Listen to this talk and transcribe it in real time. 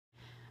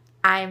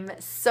I'm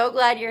so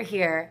glad you're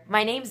here.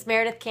 My name's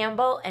Meredith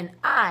Campbell, and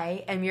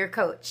I am your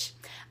coach.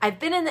 I've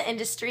been in the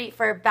industry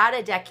for about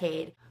a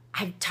decade.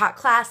 I've taught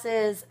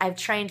classes, I've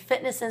trained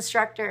fitness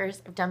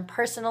instructors, I've done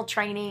personal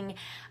training,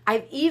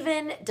 I've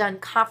even done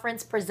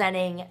conference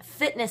presenting,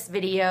 fitness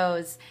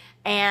videos,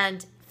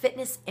 and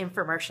fitness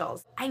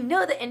infomercials. I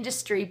know the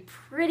industry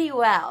pretty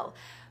well,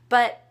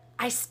 but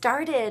I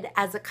started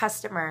as a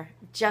customer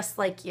just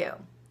like you.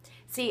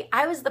 See,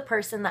 I was the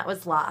person that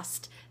was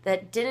lost,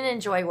 that didn't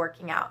enjoy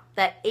working out,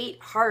 that ate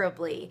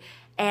horribly,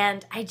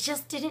 and I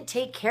just didn't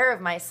take care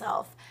of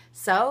myself.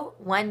 So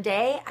one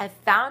day I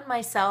found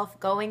myself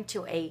going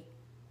to a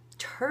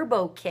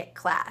Turbo Kick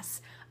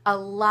class, a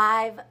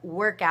live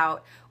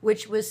workout,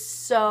 which was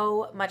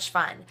so much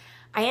fun.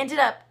 I ended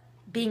up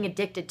being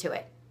addicted to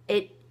it.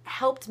 It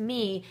helped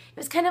me, it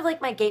was kind of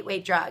like my gateway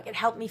drug. It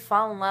helped me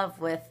fall in love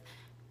with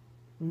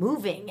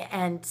moving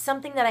and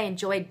something that I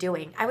enjoyed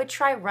doing. I would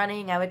try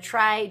running, I would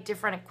try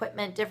different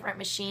equipment, different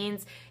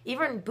machines,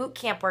 even boot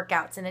camp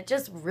workouts, and it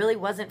just really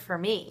wasn't for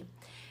me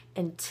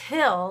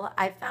until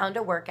I found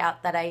a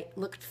workout that I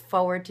looked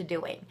forward to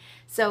doing.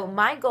 So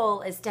my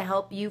goal is to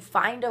help you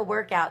find a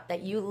workout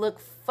that you look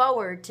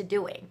forward to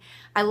doing.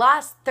 I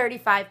lost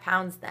 35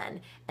 pounds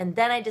then, and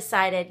then I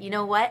decided, you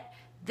know what?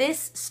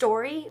 This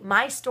story,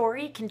 my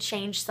story, can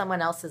change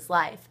someone else's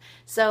life.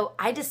 So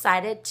I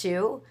decided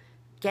to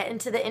get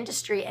into the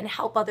industry and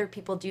help other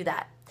people do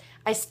that.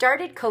 I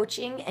started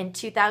coaching in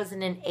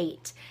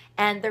 2008,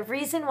 and the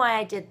reason why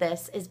I did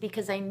this is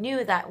because I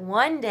knew that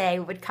one day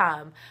would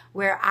come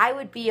where I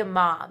would be a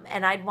mom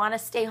and I'd want to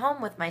stay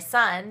home with my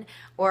son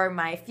or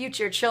my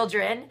future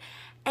children,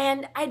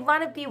 and I'd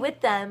want to be with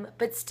them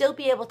but still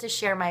be able to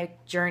share my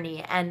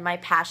journey and my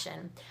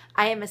passion.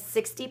 I am a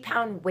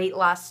 60-pound weight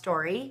loss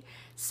story.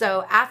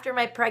 So after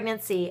my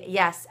pregnancy,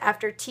 yes,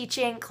 after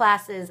teaching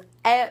classes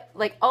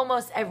like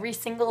almost every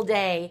single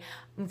day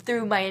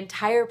through my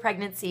entire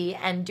pregnancy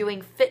and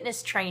doing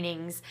fitness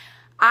trainings,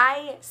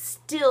 I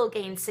still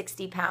gained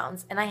 60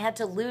 pounds, and I had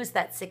to lose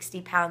that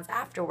 60 pounds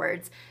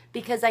afterwards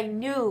because I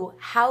knew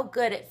how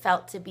good it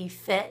felt to be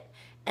fit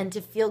and to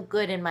feel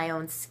good in my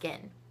own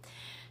skin.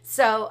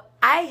 So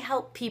I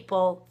help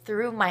people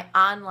through my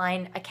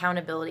online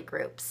accountability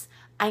groups.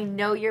 I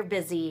know you're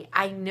busy.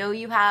 I know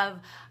you have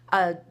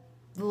a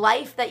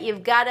life that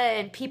you've got to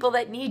and people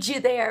that need you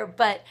there,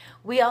 but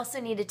we also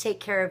need to take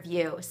care of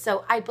you.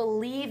 So I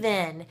believe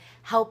in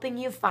helping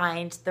you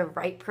find the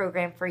right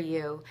program for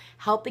you,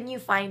 helping you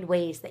find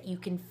ways that you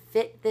can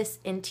fit this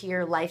into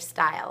your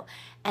lifestyle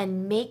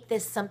and make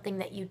this something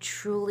that you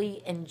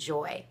truly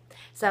enjoy.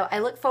 So I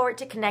look forward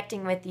to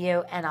connecting with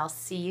you, and I'll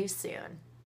see you soon.